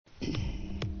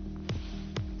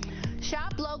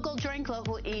Shop local, drink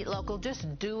local, eat local.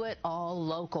 Just do it all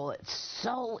local. It's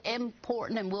so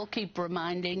important, and we'll keep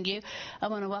reminding you. I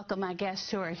want to welcome my guests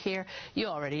who are here. You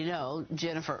already know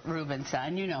Jennifer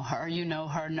Rubenstein. You know her. You know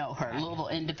her. Louisville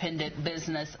Independent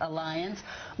Business Alliance.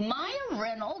 Maya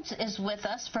Reynolds is with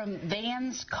us from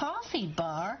Van's Coffee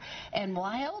Bar and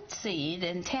Wild Seed,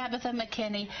 and Tabitha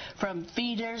McKinney from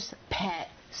Feeder's Pet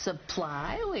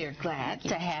Supply. We are glad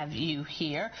to have you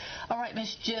here. All right,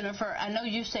 Miss Jennifer, I know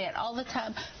you say it all the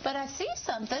time, but I see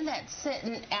something that's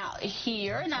sitting out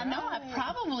here, and I know I've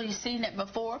probably seen it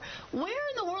before. Where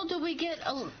in the world do we get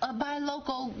a buy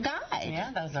local guide?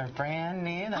 Yeah, those are brand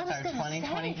new. That's our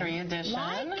 2023 edition.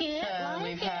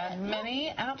 We've had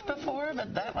many out before,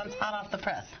 but that one's hot off the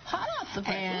press. Hot off the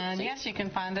press. And yes, you can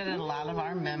find it in a lot of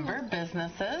our member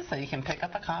businesses, so you can pick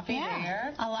up a copy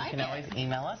there. I like it. You can always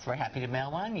email us. We're happy to mail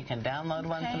one. You can download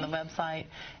one from the website,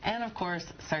 and of course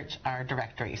search our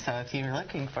directory. So if you're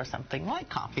looking for something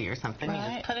like coffee or something, you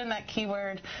just put in that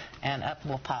keyword and up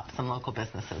will pop some local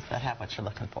businesses that have what you're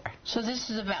looking for. So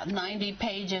this is about 90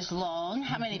 pages long.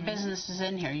 How many businesses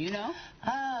in here, you know?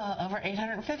 Oh, over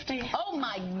 850. Oh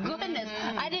my goodness,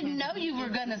 I didn't know you were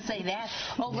going to say that.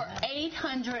 Over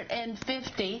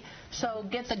 850. So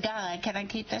get the guide. Can I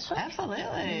keep this one?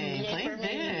 Absolutely. Please do.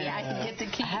 I can get to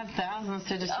keep. I have thousands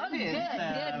to distribute.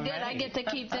 Good. I get to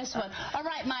keep this one. All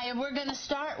right, Maya, we're going to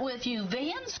start with you.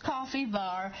 Van's Coffee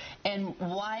Bar and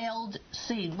Wild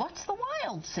Seed. What's the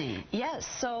Wild Seed? Yes,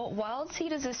 so Wild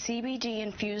Seed is a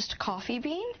CBD-infused coffee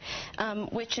bean,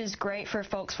 which is great for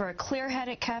folks for a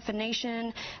clear-headed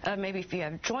caffeination, maybe if you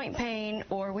have joint pain,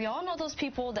 or we all know those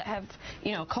people that have,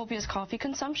 copious coffee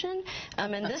consumption,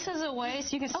 and this is a way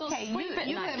so you can still sleep at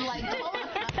night.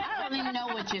 I don't even know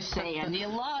what you're saying. You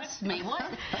lost me. What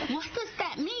does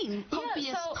that mean?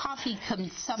 Copious coffee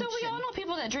consumption. So we all know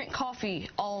people that drink coffee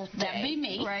all day. That'd be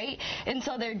me. Right? And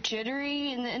so they're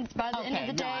jittery by the end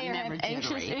of the day or have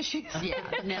anxious issues. Yeah,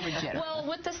 never jittery. Well,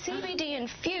 with the CBD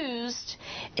infused,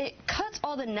 it cuts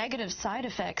all the negative side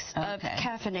effects of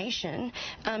caffeination,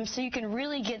 so you can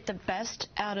really get the best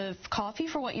out of coffee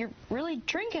for what you're really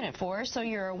drinking it for. So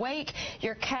you're awake,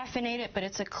 you're caffeinated, but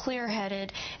it's a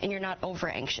clear-headed, and you're over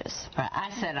anxious. I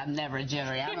said I'm never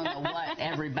jittery. I don't know what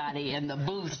everybody in the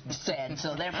booth said,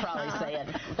 so they're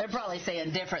probably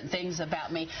saying different things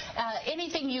about me.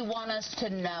 Anything you want us to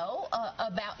know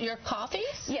about your coffees?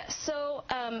 Yes. So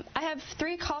I have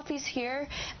 3 coffees here,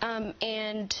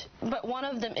 but one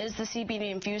of them is the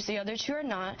CBD infused. The other 2 are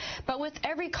not. But with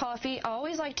every coffee, I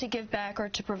always like to give back or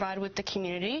to provide with the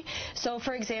community. So,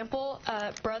 for example,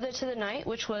 Brother to the Night,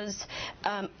 which was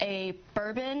a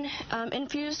bourbon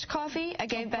infused coffee, I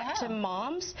gave back to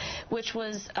moms, which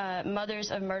was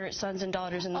mothers of murdered sons and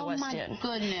daughters in the West End. Oh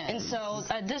my goodness! And so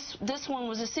this one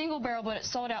was a single barrel, but it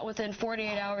sold out within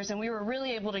 48 hours, and we were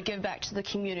really able to give back to the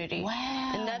community.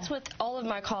 Wow! And that's with all of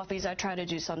my coffees. I try to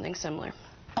do something similar.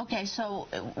 Okay, so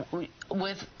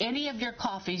with any of your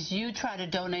coffees, you try to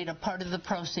donate a part of the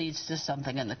proceeds to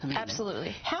something in the community.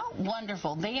 Absolutely. How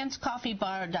wonderful.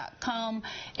 VansCoffeeBar.com.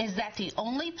 Is that the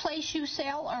only place you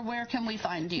sell, or where can we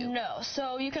find you? No.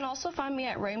 So you can also find me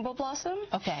at Rainbow Blossom.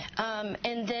 Okay.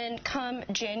 And then come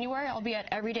January, I'll be at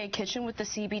Everyday Kitchen with the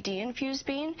CBD infused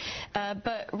bean.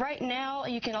 But right now,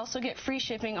 you can also get free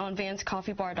shipping on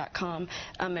VansCoffeeBar.com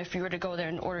if you were to go there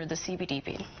and order the CBD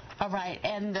bean. All right,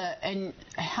 and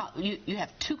how you have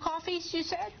 2 coffees, you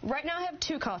said? Right now I have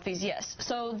 2 coffees, yes.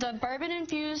 So the bourbon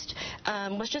infused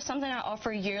was just something I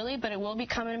offer yearly, but it will be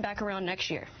coming back around next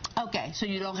year. Okay, so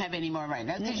you don't have any more right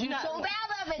now because you sold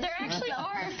out of it. There actually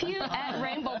are a few at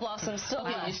Rainbow Blossom still.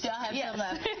 You still have some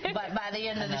left, but by the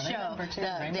end of the show,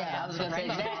 I was going to say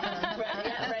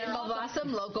that. Rainbow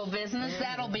Blossom, local business,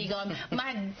 that'll be gone.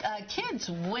 My kids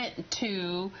went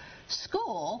to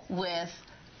school with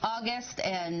August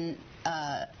and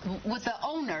with the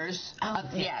owners.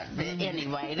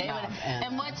 Anyway,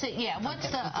 and what's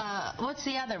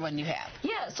the other one you have?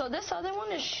 Yeah, so this other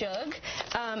one is Shug,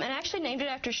 and I actually named it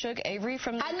after Shug Avery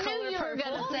from the I color knew you purple.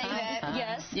 were going to say that.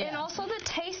 Yes, and also the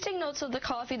tasting notes of the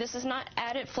coffee. This is not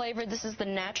added flavor. This is the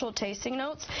natural tasting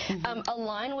notes,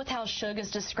 align with how Shug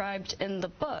is described in the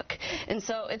book. And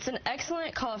so it's an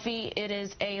excellent coffee. It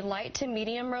is a light to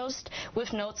medium roast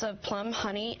with notes of plum,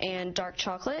 honey, and dark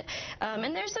chocolate.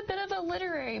 And there's a bit of a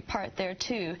literary part there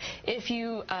too, if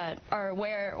you are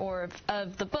aware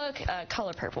of the book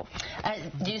Color Purple.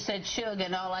 You said Shug,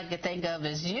 and all I could think of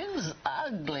is you's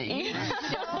ugly. You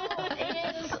sure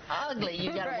is ugly.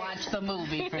 You got to watch the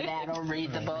movie for that or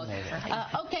read the book.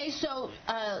 Okay, so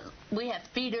we have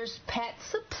Feeder's Pet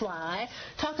Supply. Supply.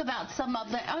 Talk about some of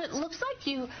the, it looks like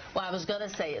you, well, I was going to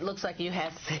say, it looks like you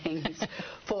have things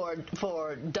for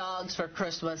dogs for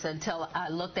Christmas until I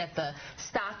looked at the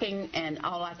stocking and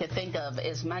all I could think of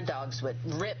is my dogs would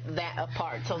rip that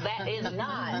apart. So that is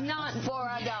not for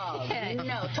a dog.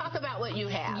 No, talk about what you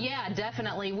have. Yeah,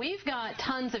 definitely. We've got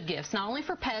tons of gifts, not only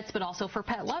for pets, but also for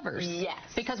pet lovers. Yes.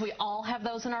 Because we all have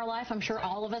those in our life. I'm sure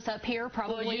all of us up here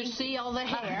probably. Well, you see all the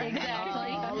hair.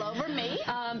 Exactly. All over me.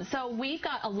 So we've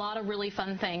got a lot of really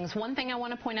fun things. One thing I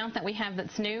want to point out that we have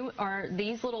that's new are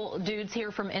these little dudes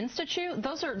here from Institute.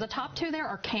 Those are the top two there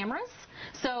are cameras.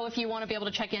 So if you want to be able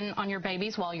to check in on your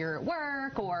babies while you're at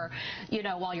work or, you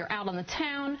know, while you're out on the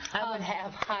town. I would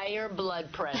have higher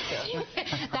blood pressure.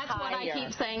 That's what I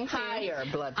keep saying, too. Higher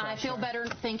blood pressure. I feel better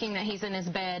thinking that he's in his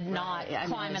bed, not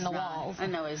climbing the walls. I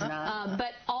know he's not.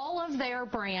 But all of their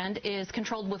brand is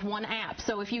controlled with one app.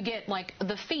 So if you get, like,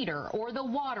 the feeder or the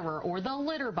waterer or the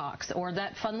litter box or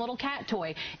that fun little cat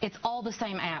toy, it's all the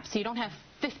same app. So you don't have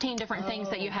 15 different things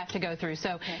that you have to go through.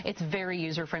 So it's very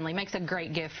user-friendly. Makes a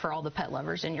great gift for all the pet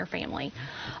lovers in your family.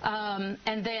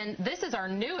 And then this is our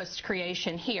newest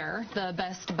creation here, the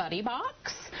Best Buddy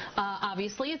Box.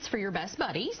 Obviously, it's for your best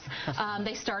buddies.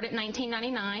 They start at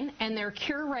 $19.99, and they're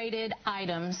curated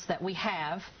items that we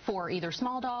have for either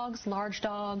small dogs, large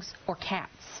dogs, or cats.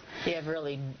 You have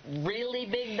really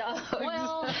big dogs?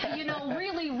 Well, you know,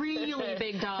 really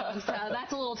big dogs.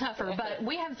 That's a little tougher, but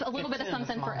we have a little bit of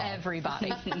something for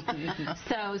everybody.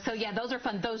 So yeah, those are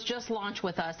fun. Those just launched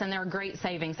with us, and they're great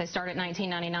savings. They start at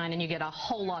 $19.99, and you get a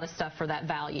whole lot of stuff for that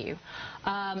value.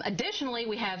 Additionally,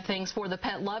 we have things for the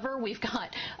pet lover. We've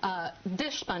got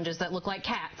dish sponges that look like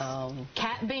cats.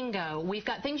 Cat bingo. We've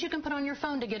got things you can put on your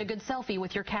phone to get a good selfie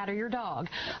with your cat or your dog.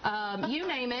 You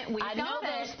name it, we've got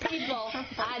it.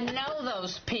 I know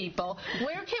those people.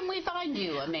 Where can we find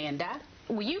you, Amanda?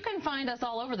 Well, you can find us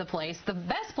all over the place. The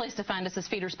best place to find us is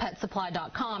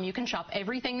feederspetsupply.com. You can shop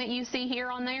everything that you see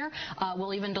here on there.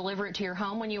 We'll even deliver it to your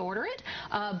home when you order it.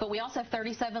 But we also have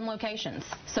 37 locations,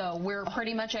 so we're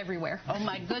pretty much everywhere. Oh,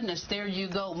 my goodness. There you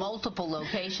go. Multiple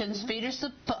locations. Feeders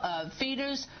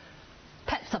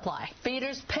Pet Supply.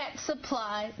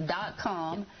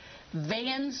 Feederspetsupply.com.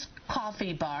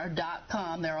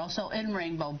 VansCoffeeBar.com. They're also in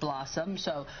Rainbow Blossom,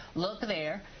 so look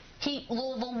there.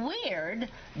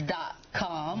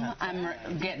 KeepLouisvilleWeird.com. I'm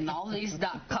getting all these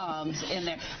 .coms in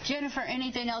there. Jennifer,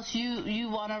 anything else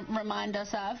you want to remind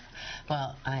us of?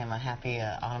 Well, I am a happy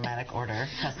automatic order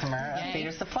customer of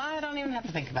Feeder Supply. I don't even have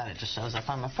to think about it. It just shows up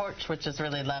on my porch, which is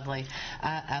really lovely.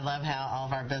 I love how all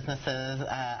of our businesses,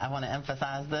 I want to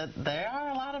emphasize that there are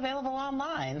a lot available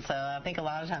online. So I think a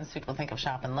lot of times people think of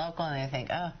shopping local and they think,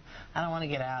 oh, I don't want to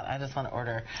get out. I just want to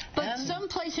order. But some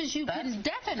places you can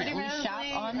definitely shop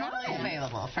online.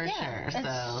 Available for sure.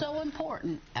 It's so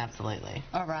important. Absolutely.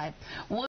 All right.